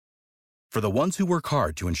For the ones who work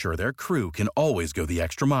hard to ensure their crew can always go the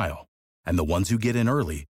extra mile, and the ones who get in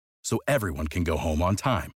early so everyone can go home on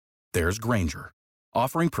time, there's Granger,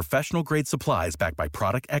 offering professional-grade supplies backed by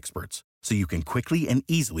product experts so you can quickly and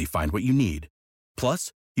easily find what you need.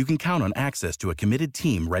 Plus, you can count on access to a committed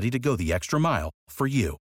team ready to go the extra mile for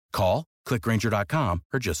you. Call, click Granger.com,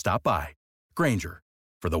 or just stop by. Granger,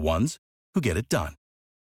 for the ones who get it done.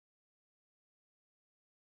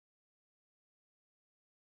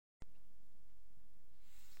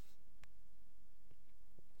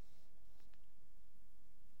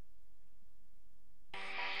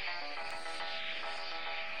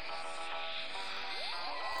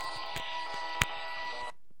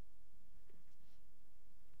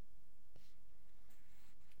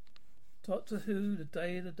 Doctor Who, The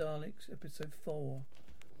Day of the Daleks, Episode 4.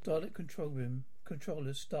 Dalek Control Room.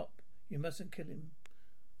 Controller, stop. You mustn't kill him.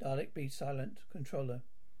 Dalek, be silent. Controller,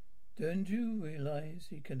 don't you realize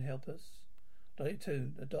he can help us? Dalek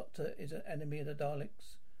 2. The Doctor is an enemy of the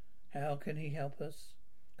Daleks. How can he help us?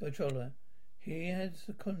 Controller, he has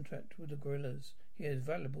a contract with the gorillas. He has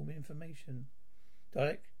valuable information.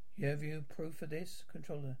 Dalek, have you proof of this?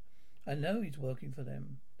 Controller, I know he's working for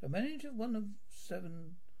them. The manager of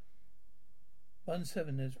 1-7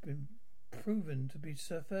 has been proven to be a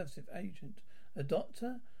subversive agent. The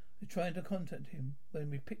Doctor is trying to contact him when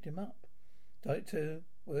we picked him up. Dalek 2,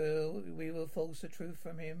 we will force the truth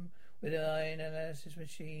from him with an iron analysis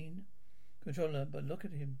machine. Controller, but look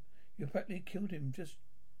at him. You practically killed him just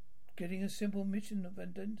getting a simple mission of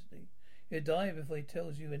identity. He'll die before he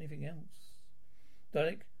tells you anything else.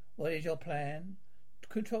 Dalek, what is your plan?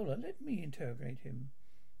 Controller, let me interrogate him.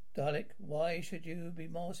 Dalek, why should you be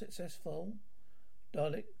more successful?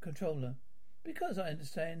 Dalek Controller, because I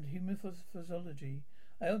understand human physiology.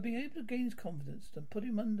 I will be able to gain his confidence and put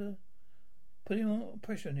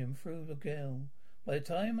pressure on him through the gale. By the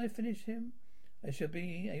time I finish him, I shall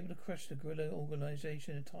be able to crush the guerrilla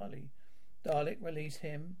organization entirely. Dalek, release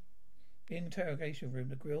him. Interrogation room.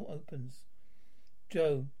 The grill opens.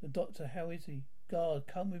 Joe, the Doctor, how is he? Guard,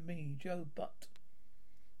 come with me. Joe, but.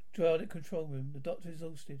 Dalek control room. The Doctor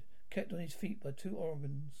exhausted, kept on his feet by two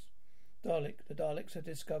organs. Dalek, the Daleks have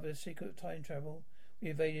discovered a secret of time travel.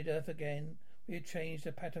 We invaded Earth again. We have changed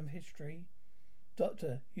the pattern of history.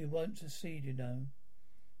 Doctor, you won't succeed, you know.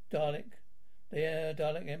 Dalek, the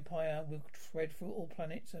Dalek Empire will spread through all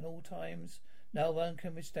planets and all times. No one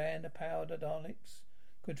can withstand the power of the Daleks.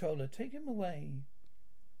 Controller, take him away.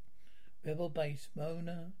 Rebel base.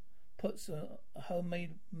 Mona puts a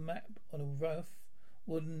homemade map on a rough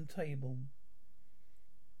wooden table.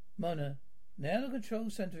 Mona, now the control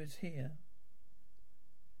center is here.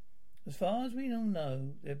 As far as we all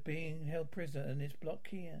know, they're being held prisoner in this block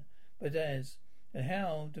here. But and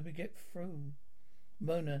how do we get through?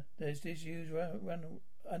 Mona, there's this huge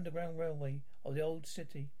underground railway of the old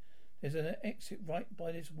city. There's an exit right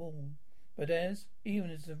by this wall. But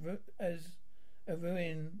even as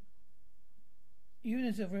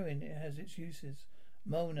a ruin, it has its uses.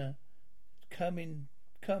 Mona, come,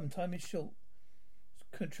 time is short.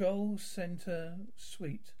 Control center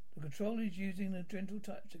suite. The controller is using a gentle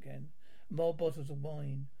touch again. More bottles of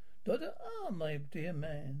wine. Doctor, my dear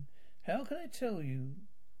man, how can I tell you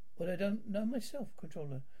what I don't know myself,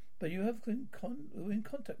 Controller? But you have been in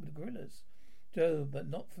contact with the gorillas. Joe, but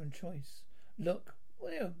not from choice. Look,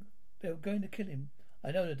 they're going to kill him.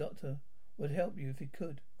 I know the Doctor would help you if he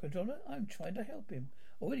could. Controller, I'm trying to help him.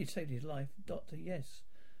 Already saved his life. Doctor, yes.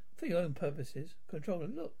 For your own purposes. Controller,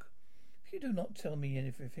 look. If you do not tell me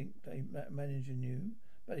anything that manager knew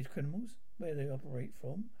about these criminals, where they operate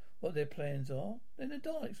from, what their plans are, then the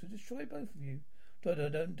Daleks will destroy both of you. Doctor, I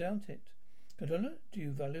don't doubt it. Controller, do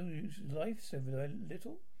you value his life so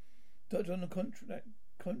little? Doctor, on the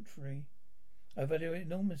contrary, I value it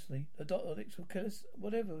enormously. The Daleks will kill us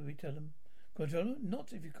whatever we tell them. Controller,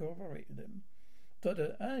 not if you cooperate with them.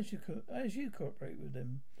 Doctor, as you cooperate with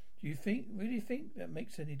them, do you really think that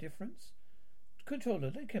makes any difference? Controller,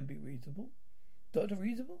 they can be reasonable. Doctor,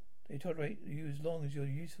 reasonable? They tolerate you as long as you're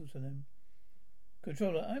useful to them.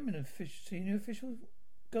 Controller, I'm an senior official,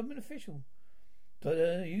 government official.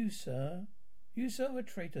 Doctor, you sir, are a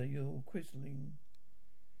traitor. You're quizzling.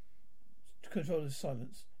 Controller,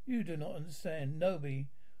 silence. You do not understand. Nobody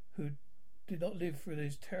who did not live through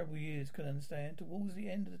those terrible years can understand. Towards the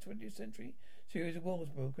end of the 20th century, a series of wars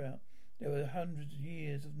broke out. There were hundreds of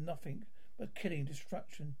years of nothing but killing,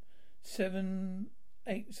 destruction.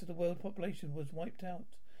 7/8 of the world population was wiped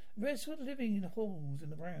out. The rest were living in holes in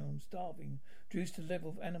the ground, starving, reduced to the level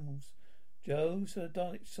of animals. Joe, so the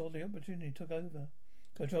Daleks saw the opportunity, took over.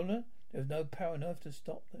 Controller, there was no power on Earth to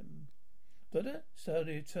stop them. Doctor, so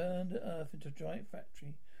they turned the Earth into a giant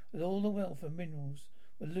factory that all the wealth and minerals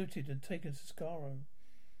were looted and taken to Skaro.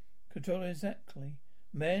 Controller, exactly.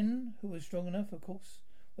 Men who were strong enough, of course,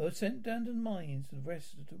 were sent down to the mines and the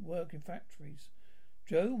rest to work in factories.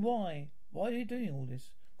 Joe, why? Why are they doing all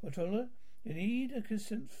this? Controller, they need a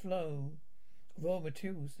constant flow of raw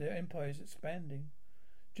materials. Their empire is expanding.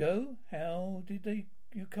 Joe, how did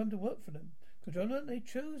you come to work for them? Controller, they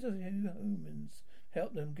chose us humans,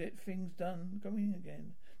 help them get things done going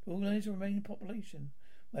again, to organize the remaining population.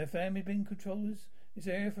 My family been controllers this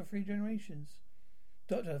area for 3 generations.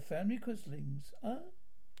 Doctor, family quislings.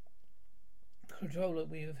 Controller,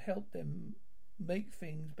 we have helped them make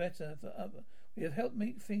things better for others. We have helped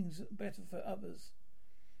make things better for others.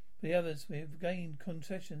 For the others, we have gained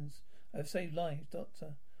concessions. I have saved lives,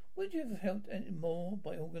 Doctor. Would you have helped any more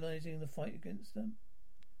by organizing the fight against them?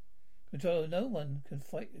 Controller, no one can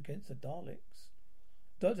fight against the Daleks.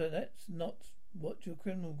 Doctor, that's not what your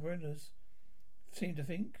criminal guerrillas seem to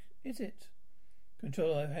think, is it?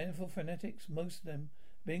 Controller, I have a handful of fanatics. Most of them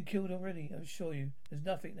have been killed already. I assure you, there's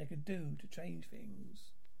nothing they can do to change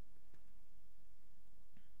things.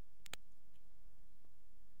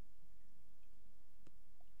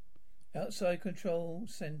 Outside control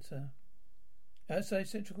center. Outside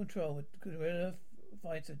central control, a guerrilla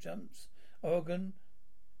fighter jumps Oregon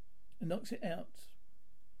and knocks it out.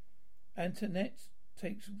 Antoinette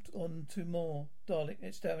takes on 2 more. Dalek,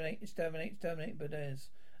 exterminate, Badass.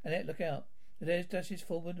 Annette, look out. Badass dashes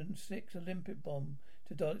forward and sticks a limpet bomb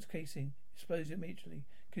to Dalek's casing. Explodes immediately,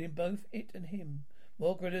 killing both it and him.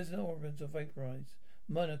 More guerrillas and organs are vaporized.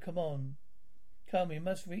 Mona, come on. Come, we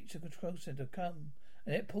must reach the control center. Come.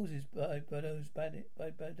 Annette pauses by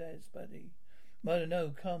Badass' body. Mona, no,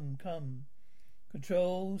 come.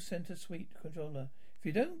 Control center suite. Controller, if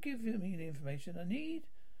you don't give me the information I need,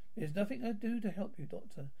 there's nothing I do to help you,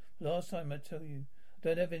 Doctor. Last time I tell you, I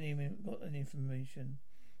don't have got any information.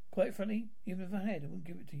 Quite frankly, even if I had, I wouldn't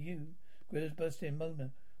give it to you. Griller's burst in. Mona,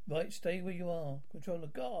 right, stay where you are. Controller,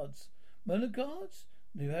 guards. Mona, guards?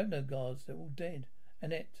 You have no guards. They're all dead.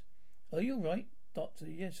 Annette, are you all right? Doctor,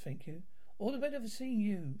 yes, thank you. All the better for seeing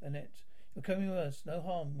you, Annette. You're coming with us. No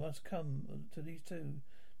harm must come to these 2.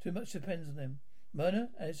 Too much depends on them. Mona,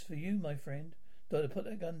 as for you, my friend, Doctor, put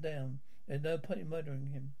that gun down. There's no point in murdering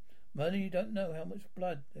him. Mona, you don't know how much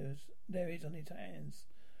blood there is on his hands.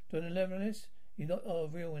 To the nevertheless, he's not our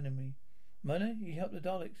real enemy. Mona, he helped the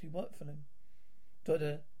Daleks. He worked for them.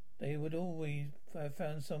 Doctor, they would always have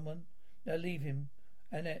found someone. Now leave him.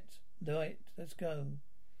 Annette, right, let's go.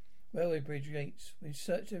 Railway bridge, Yates. We've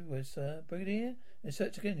searched everywhere, sir. Brigadier, and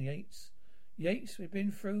search again, Yates. Yates, we've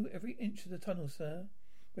been through every inch of the tunnel, sir.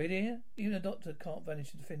 Brigadier, even a doctor can't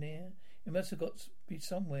vanish into thin air. He must have got to be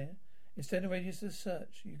somewhere. Extend the radius of the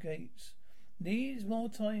search, you Yates. Needs more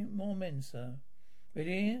time, more men, sir.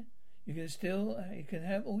 Brigadier, you can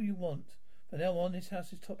have all you want. From now on, this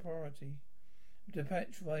house is top priority. The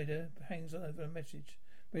dispatch rider hangs over a message.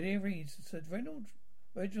 Brigadier reads, said Reginald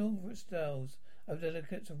Stiles of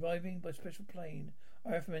delegates arriving by special plane,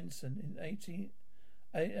 RF Menson in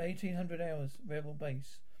 1800 hours, Rebel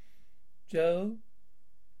base. Joe,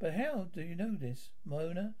 but how do you know this?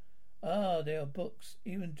 Mona, there are books.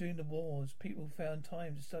 Even during the wars, people found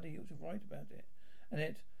time to study or to write about it.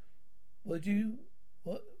 Annette, what to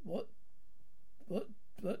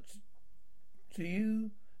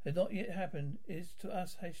you has not yet happened is to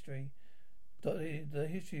us history. The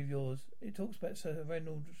history of yours. It talks about Sir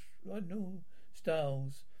Reginald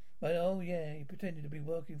Stiles. But oh yeah, he pretended to be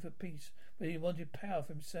working for peace, but he wanted power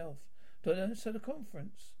for himself. So the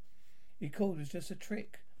conference he called was just a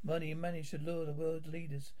trick. Money managed to lure the world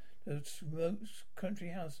leaders to a remote country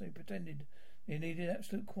house. They pretended they needed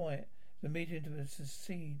absolute quiet. The meeting to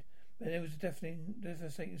succeed, but there was a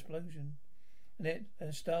devastating explosion.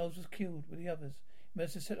 And Stiles was killed with the others. He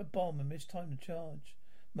must have set a bomb and missed time to charge.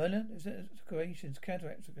 Mona, there was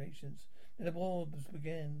counter-accusations. Then the war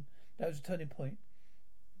began. That was a turning point.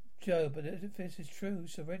 Joe, but if this is true,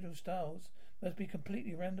 Sir Reginald Stiles must be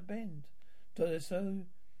completely round the bend. So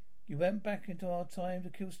you went back into our time to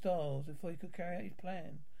kill Stiles before he could carry out his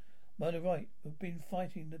plan. Mona, right. We've been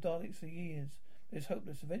fighting the Daleks for years. But it's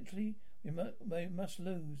hopeless. Eventually, we must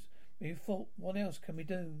lose. We thought, what else can we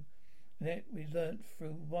do? And yet we learnt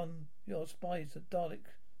through one of your spies that Dalek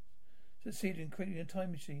succeeded in creating a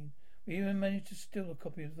time machine. We even managed to steal a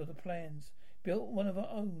copy of the plans, built one of our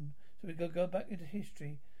own, so we could go back into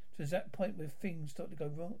history to the exact point where things started to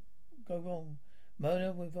go wrong.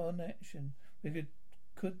 Mona, with our action,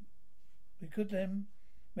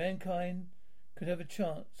 mankind could have a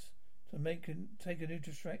chance to take a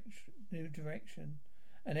new direction.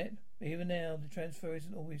 And yet, even now, the transfer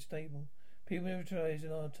isn't always stable. People neutralize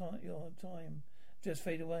in our time. just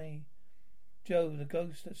fade away. Joe, the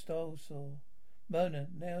ghost that Styles saw. Mona,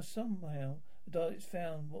 now somehow the Daleks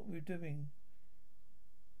found what we were doing.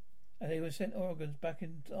 And they were sent organs back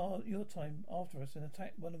in your time after us and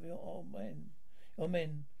attacked one of your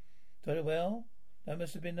men. Very well, that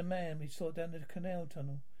must have been the man we saw down the canal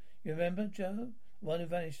tunnel. You remember, Joe? The one who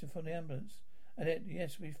vanished from the ambulance. And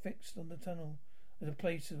yes, we fixed on the tunnel as a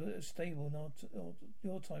place stable in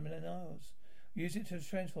your time and in ours. Use it to a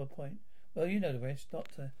transfer point. Well, you know the rest,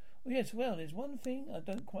 Doctor. Well, yes, well, there's one thing I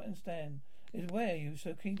don't quite understand. Is why are you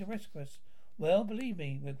so keen to rescue us? Well, believe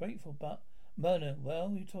me, we're grateful, but... Mona,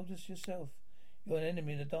 well, you told us yourself. You're an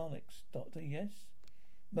enemy of the Daleks, Doctor, yes?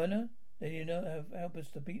 Mona, then you know how help us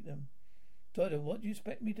to beat them. Doctor, what do you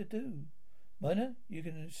expect me to do? Mona, you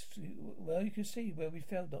can see where we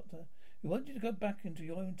failed, Doctor. We want you to go back into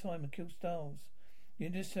your own time and kill Styles. The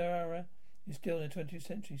Indus Sahara is still in the 20th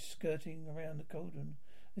century, skirting around the cauldron.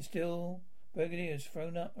 There's still brigadiers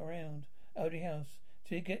thrown up around Audi House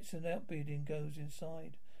till he gets an outbid and goes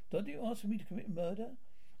inside. Doctor, you asking me to commit murder?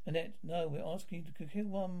 Annette, no, we're asking you to kill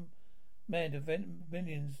one man to prevent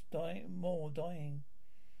millions dying.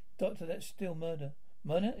 Doctor, that's still murder.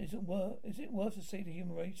 Mona, is it worth to save the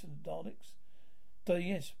human race of the Daleks? Doctor,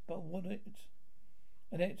 yes, but what it?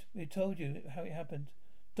 Annette, we told you how it happened.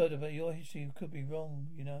 Doctor, but your history could be wrong,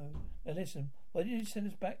 you know. Now listen, why did you send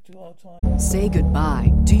us back to our time? Say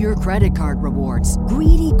goodbye to your credit card rewards.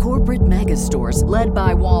 Greedy corporate mega stores, led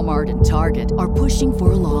by Walmart and Target, are pushing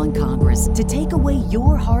for a law in Congress to take away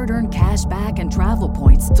your hard-earned cash back and travel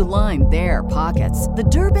points to line their pockets. The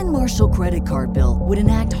Durbin-Marshall credit card bill would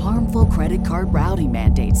enact harmful credit card routing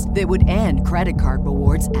mandates that would end credit card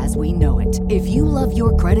rewards as we know it. If you love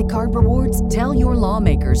your credit card rewards, tell your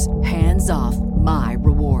lawmakers, hands off my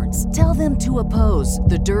rewards. Tell them to oppose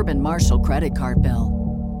the Durbin-Marshall credit card bill.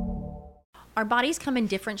 Our bodies come in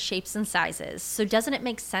different shapes and sizes, so doesn't it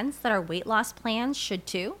make sense that our weight loss plans should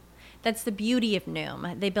too? That's the beauty of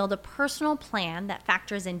Noom. They build a personal plan that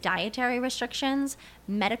factors in dietary restrictions,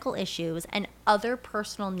 medical issues, and other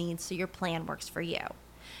personal needs so your plan works for you.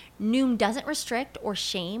 Noom doesn't restrict or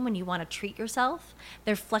shame when you want to treat yourself.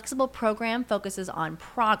 Their flexible program focuses on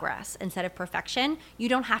progress instead of perfection. You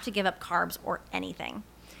don't have to give up carbs or anything.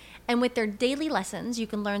 And with their daily lessons, you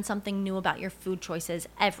can learn something new about your food choices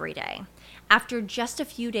every day. After just a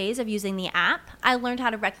few days of using the app, I learned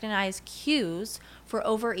how to recognize cues for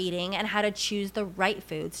overeating and how to choose the right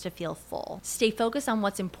foods to feel full. Stay focused on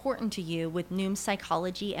what's important to you with Noom's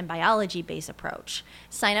psychology and biology-based approach.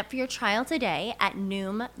 Sign up for your trial today at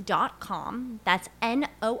Noom.com. That's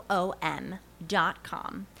Noom.com.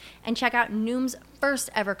 And check out Noom's first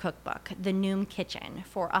ever cookbook, The Noom Kitchen,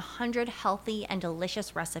 for 100 healthy and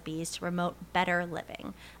delicious recipes to promote better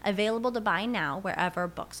living. Available to buy now wherever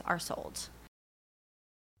books are sold.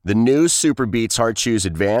 The new Super Beats Heart Chews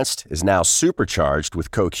Advanced is now supercharged with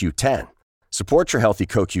CoQ10. Support your healthy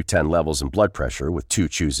CoQ10 levels and blood pressure with 2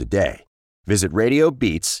 chews a day. Visit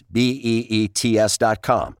RadioBeats,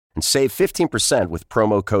 BEETS.com and save 15% with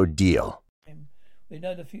promo code DEAL. We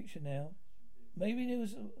know the future now. Maybe there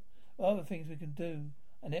was other things we can do.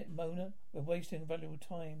 Annette, Mona, we're wasting valuable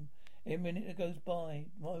time. Every minute that goes by,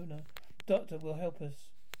 Mona, Doctor will help us.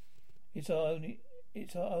 It's our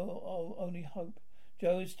only hope.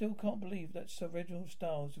 Joe still can't believe that Sir Reginald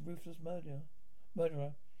Styles, a ruthless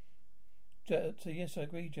murderer. So yes, I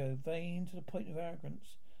agree, Joe. Vain to the point of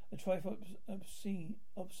arrogance, a trifle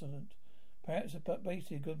obstinate. Perhaps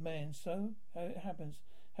basically a good man. So how did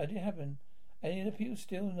it happen? Any of the people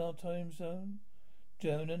still in our time zone?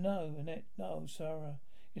 Jonah, no. Annette, no. Sarah,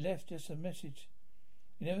 he left just a message.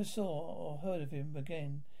 You never saw or heard of him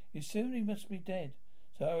again. You assumed he must be dead.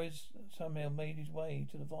 Sarah has somehow made his way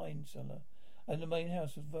to the wine cellar, and the main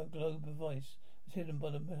house of the Globe of Ice was hidden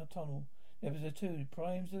by the tunnel. There was a two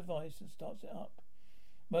primes the device and starts it up.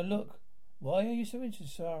 But look, why are you so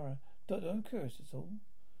interested, Sarah? Doctor, I'm curious, that's all.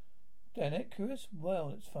 Annette, curious? Well,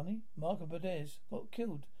 it's funny. Marco Bodez got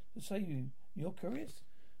killed to save you. You're curious?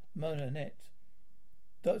 Mona, Annette.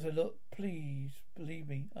 Doctor, look, please believe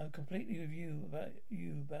me. I'm completely with you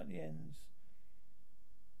about the ends.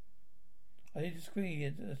 I disagree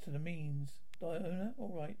as to the means. Diana,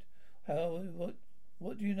 all right.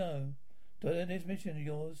 What do you know? Doctor, this mission of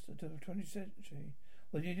yours to the 20th century.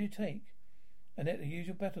 What did you take? Annette, the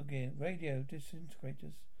usual battle gear, radio,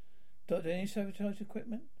 disintegrators. Doctor, any sabotage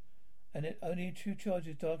equipment? Annette, only 2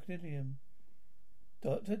 charges darktylium.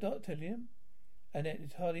 Doctor, darktylium? Annette,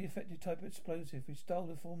 it's highly effective type of explosive. We stole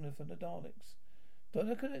the formula from the Daleks.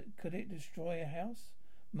 Doctor, could it destroy a house?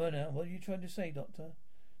 Mona, what are you trying to say, Doctor?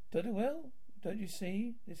 Doctor, well, don't you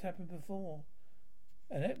see? This happened before.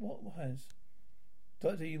 Annette, what has?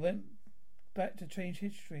 Doctor, you went back to change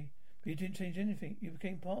history. But you didn't change anything. You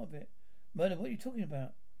became part of it. Mona, what are you talking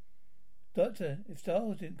about? Doctor, if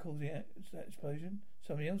Styles didn't cause that explosion,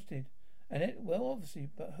 somebody else did. And it, well, obviously,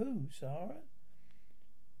 but who? Sahara?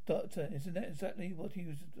 Doctor, isn't that exactly what he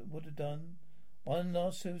would have done? One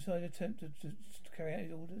last suicide attempt to carry out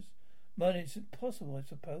his orders? Mona, it's impossible, I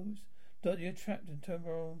suppose. Doctor, you're trapped in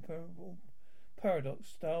temporal paradox.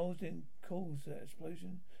 Styles didn't cause that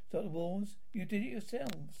explosion. Start the wars. You did it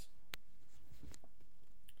yourselves.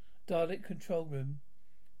 Dalek control room.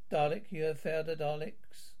 Dalek, you have failed the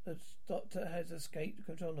Daleks. The Doctor has escaped the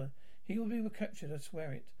controller. He will be recaptured, I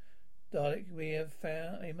swear it. Dalek, we have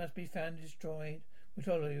found. He must be found and destroyed.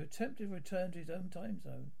 Controller, you attempted to return to his own time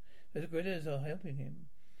zone. The guerrillas are helping him.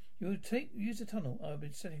 You will use the tunnel. I've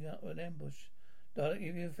been setting up an ambush. Dalek,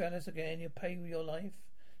 if you found us again, you pay with your life.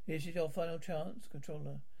 This is your final chance,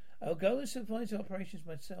 Controller. I'll go and supervise the operations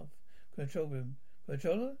myself. Control room.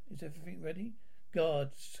 Controller, is everything ready?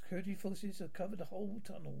 Guards, security forces have covered the whole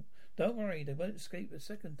tunnel. Don't worry, they won't escape a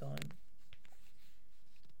second time.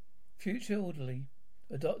 Future orderly.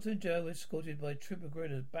 The Doctor and Joe are escorted by trooper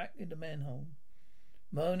guerrillas back into manhole.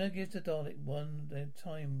 Mona gives the Dalek one of their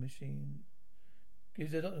time machine.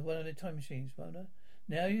 Gives the Doctor one of their time machines, Mona.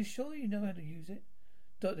 Now, you sure you know how to use it?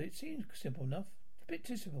 Doctor, it seems simple enough. A bit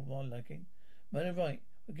too simple for my liking. Mona, right.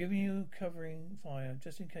 We're giving you covering fire,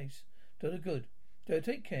 just in case. Doctor, good. Joe,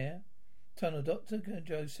 take care. Tunnel. Doctor and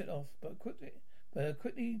Joe set off, but are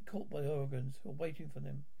quickly caught by the organs who are waiting for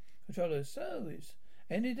them. Controller, so it's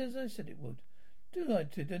ended as I said it would. Did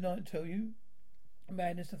I tell you?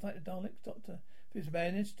 Madness to fight the Daleks, Doctor. If it's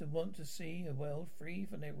madness to want to see a world free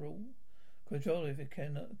from their rule. Controller, if it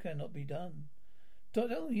cannot be done.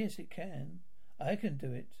 Doctor, oh yes it can. I can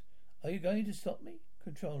do it. Are you going to stop me?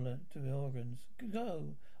 Controller, to the organs.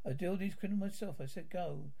 Go. I deal these criminals myself. I said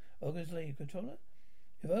go. Organs leave. Controller?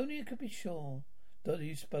 If only I could be sure. Doctor,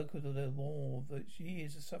 you spoke of the war, of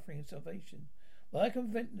years of suffering and salvation. Well, I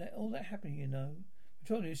can prevent all that happening, you know.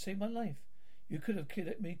 Controller, you saved my life. You could have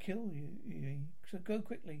let me kill you. So go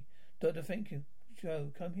quickly. Doctor, thank you.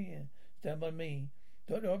 Joe, come here. Stand by me.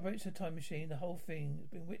 Doctor operates the time machine. The whole thing has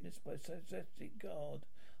been witnessed by a static guard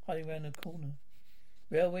hiding around the corner.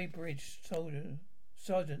 Railway bridge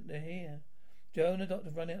Sergeant, they're here. Joe and the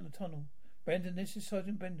Doctor run out of the tunnel. Brandon, this is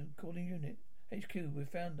Sergeant Brandon calling unit. HQ, we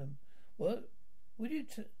found them. What? Would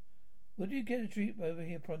you get a jeep over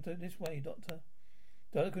here pronto? This way, Doctor.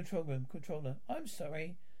 Doctor, control room. Controller, I'm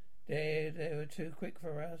sorry. They were too quick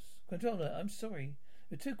for us. Controller, I'm sorry.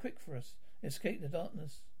 They're too quick for us. Escape the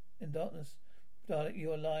darkness. In darkness. Dalek,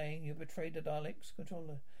 you are lying. You betrayed the Daleks.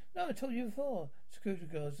 Controller. No, I told you before. Security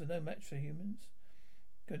guards are no match for humans.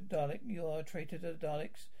 Good Dalek, you are a traitor to the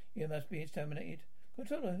Daleks. You must be exterminated.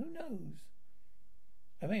 Controller, who knows?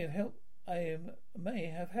 I may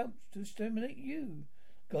have helped to exterminate you.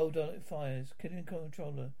 Gold Dalek fires, killing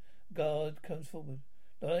Controller. Guard comes forward.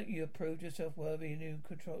 Dalek, you have proved yourself worthy of new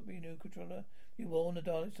controller. You warn the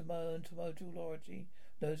Daleks to motor authority.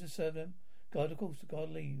 Those who serve them. Guard, of course, the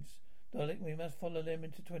guard leaves. Dalek, we must follow them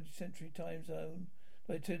into 20th century time zone.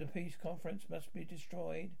 Dalek 2, the peace conference must be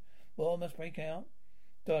destroyed. War must break out.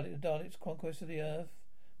 Dalek, the Daleks' conquest of the earth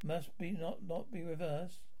must be not be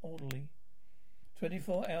reversed. Orderly.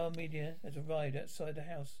 24-hour media has arrived outside the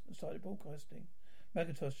house and started broadcasting.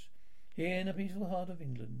 Macintosh, here in the peaceful heart of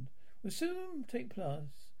England, will soon take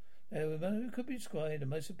place. There could be described the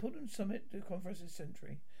most important summit the conference this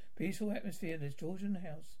century. Peaceful atmosphere in this Georgian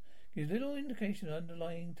house gives little indication of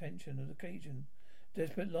underlying tension of the occasion.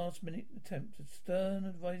 Desperate last-minute attempt to stem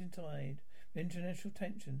the rising tide of international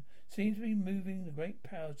tension seems to be moving the great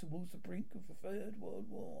powers towards the brink of the Third World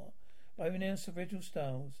War. By renowned Sir Reginald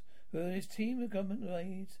Styles, who and his team of government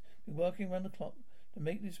aides been working round the clock to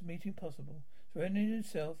make this meeting possible. Surrendering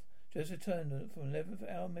himself just returned from an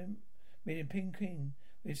 11th-hour meeting in Peking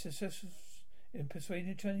with success in persuading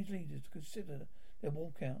the Chinese leaders to consider their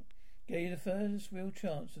walkout. Gave the first real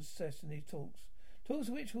chance of success in these talks. Talks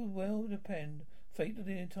which will well depend the fate of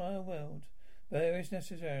the entire world. Various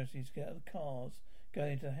necessities get out of the cars,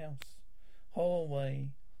 going to the house.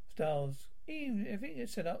 Hallway. Styles. Everything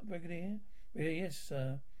is set up, Brigadier? Yes,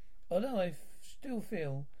 sir. Although I still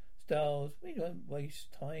feel, Styles, we won't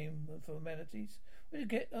waste time on formalities. We'll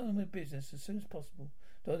get on with business as soon as possible.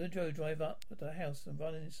 Dr. Joe drive up at the house and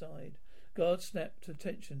run inside. Guard snapped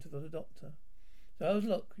attention to the Doctor. Styles,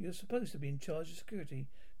 look, you're supposed to be in charge of security.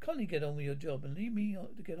 Kindly get on with your job and leave me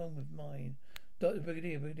to get on with mine. Doctor,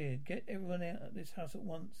 Brigadier, get everyone out of this house at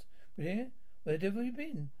once. Brigadier, where the devil have you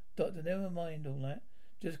been? Doctor, never mind all that.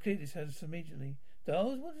 Just clear this house immediately.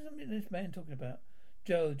 Styles, what is this man talking about?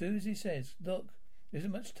 Joe, do as he says. Look, there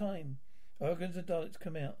isn't much time. Organs and Daleks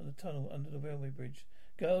come out of the tunnel under the railway bridge,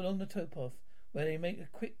 go along the towpath, where they make a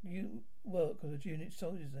quick work of the unit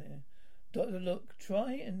soldiers there. Doctor, look,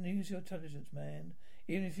 try and use your intelligence, man,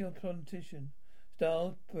 even if you're a politician.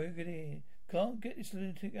 Stiles, Brigadier, can't get this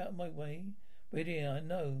lunatic out of my way. Brigadier, I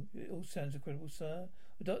know, it all sounds incredible, sir.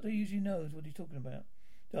 The doctor usually knows what he's talking about.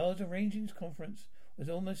 Stiles, arranging this conference was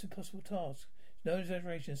almost an impossible task. It's no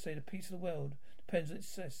exaggeration to say the peace of the world depends on its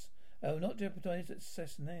success. I will not jeopardize its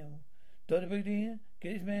success now. Dr. Brigadier,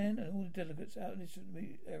 get his man and all the delegates out of this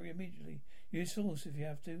area immediately. Use force if you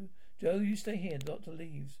have to. Joe, you stay here. The doctor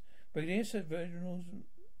leaves. Brigadier, said Reginald,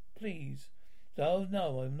 please. Stiles, no,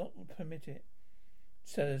 I will not permit it.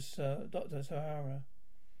 Says Dr. Sahara.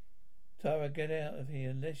 Tara, get out of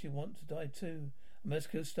here unless you want to die too. I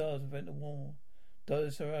must kill Stiles and prevent the war.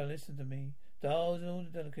 Dr. Sahara, listen to me. Stiles and all the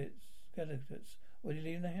delegates already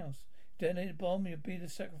leaving the house. Detonate the bomb, you'll be the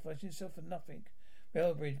sacrifice yourself for nothing.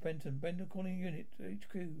 Railbridge, Benton. Brendan calling unit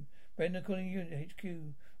HQ. Brendan calling unit HQ.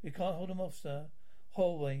 We can't hold them off, sir.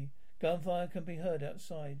 Hallway. Gunfire can be heard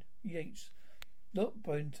outside. Yates. Look,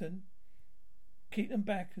 Brenton. Keep them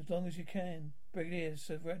back as long as you can. Brigadier,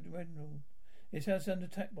 said Reginald. This house is under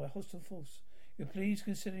attack by hostile force. You please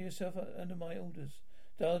consider yourself under my orders.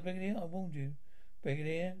 Stiles, Brigadier, I warned you.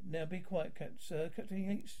 Brigadier, now be quiet, sir. Captain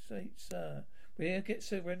Yates, sir. Brigadier, get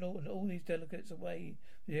Sir Reginald and all these delegates away.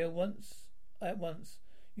 Brigadier, at once.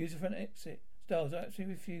 Use the front exit. Stiles, I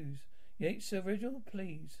absolutely refuse. Yates, Sir Reginald,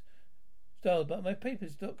 please. Stiles, but my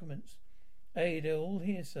papers, documents. Hey, they're all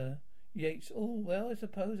here, sir. Yates, oh, well, I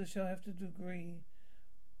suppose I shall have to agree.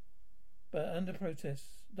 But under protest.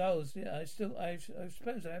 Stiles, yeah, I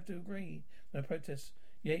suppose I have to agree. Under protest.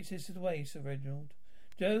 Yates, this is the way, Sir Reginald.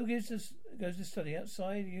 Joe goes to study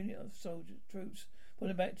outside. A unit of soldier troops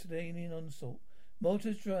pulling back to the alien onslaught.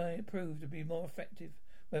 Mortars proved to be more effective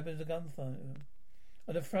weapons of gunfire.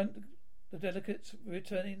 On the front, the delegates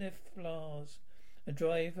returning their flowers and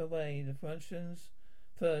drive away. The Russians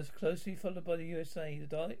first, closely followed by the USA.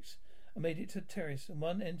 The Daleks are made it to the terrace, and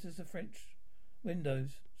one enters the French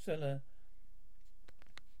windows cellar.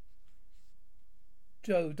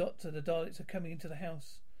 Joe, Doctor, the Daleks are coming into the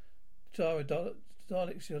house. Tara,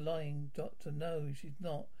 Daleks, you're lying. Doctor, no, she's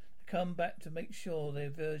not. They come back to make sure their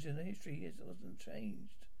version of history wasn't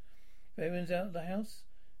changed. If everyone's out of the house?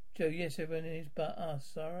 Joe, yes, everyone is but us.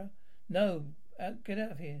 Sarah? No, get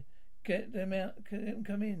out of here. Get them out. Let them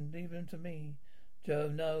come in. Leave them to me. Joe,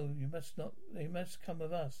 no, you must not. They must come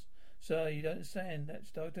with us. Sir, you don't understand. That's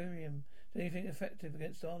Darterium. Is anything effective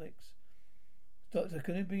against Daleks? Doctor,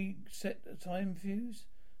 can it be set a time fuse?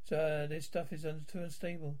 Sir, this stuff is too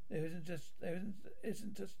unstable. It just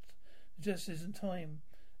isn't time.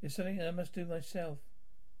 It's something that I must do myself.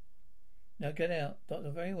 Now get out. Doctor,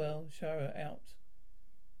 very well. Shara, out.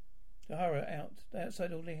 Sahara, out. The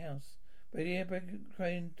outside orderly house. Brigadier,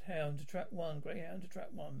 Greyhound to track 1. Greyhound to track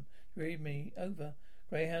 1. Read me. Over.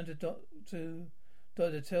 Greyhound to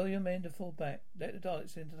Doctor, tell your men to fall back. Let the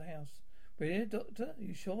Daleks into the house. Brigadier, Doctor, are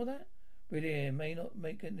you sure of that? Brigadier, may not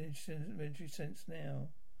make any sense now.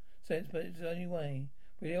 Sense, but it's the only way.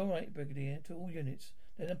 Brigadier, all right, Brigadier, to all units.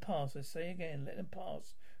 Let them pass. I say again, let them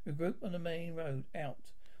pass. Regroup on the main road.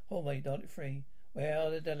 Out. Hallway, Dalek 3. Where are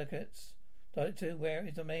the delegates? Dalek 2, where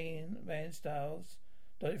is the main man Stiles?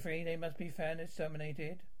 Dalek 3, they must be found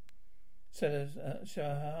exterminated. Sellers,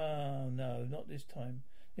 no, not this time.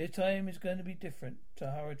 This time is going to be different.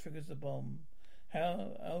 Sahara triggers the bomb.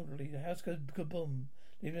 How elderly, the house goes kaboom,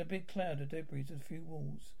 leaving a big cloud of debris and a few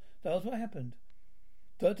walls. Stiles, what happened?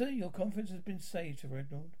 Doctor, your conference has been saved,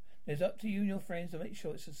 Reginald. It's up to you and your friends to make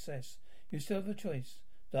sure it's a success. You still have a choice.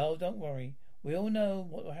 Stiles, don't worry. We all know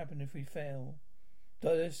what will happen if we fail.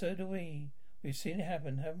 Doctor, so do we. We've seen it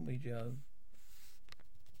happen, haven't we, Joe?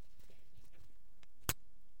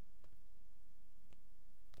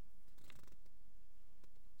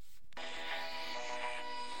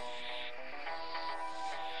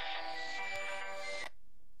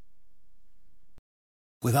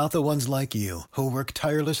 Without the ones like you, who work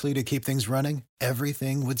tirelessly to keep things running,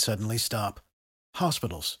 everything would suddenly stop.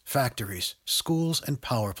 Hospitals, factories, schools, and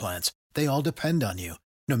power plants, they all depend on you.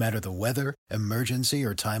 No matter the weather, emergency,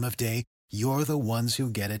 or time of day, you're the ones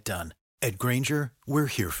who get it done. At Grainger, we're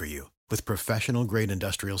here for you with professional-grade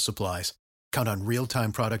industrial supplies. Count on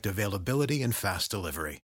real-time product availability and fast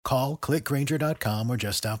delivery. Call, clickgrainger.com, or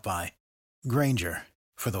just stop by. Grainger,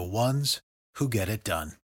 for the ones who get it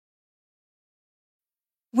done.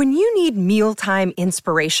 When you need mealtime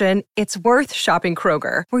inspiration, it's worth shopping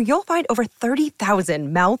Kroger, where you'll find over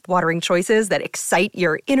 30,000 mouth-watering choices that excite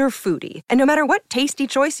your inner foodie. And no matter what tasty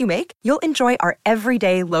choice you make, you'll enjoy our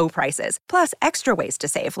everyday low prices, plus extra ways to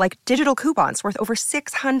save, like digital coupons worth over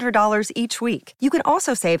 $600 each week. You can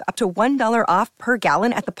also save up to $1 off per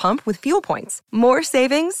gallon at the pump with fuel points. More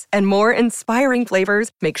savings and more inspiring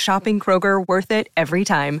flavors make shopping Kroger worth it every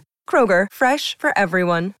time. Kroger, fresh for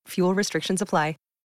everyone. Fuel restrictions apply.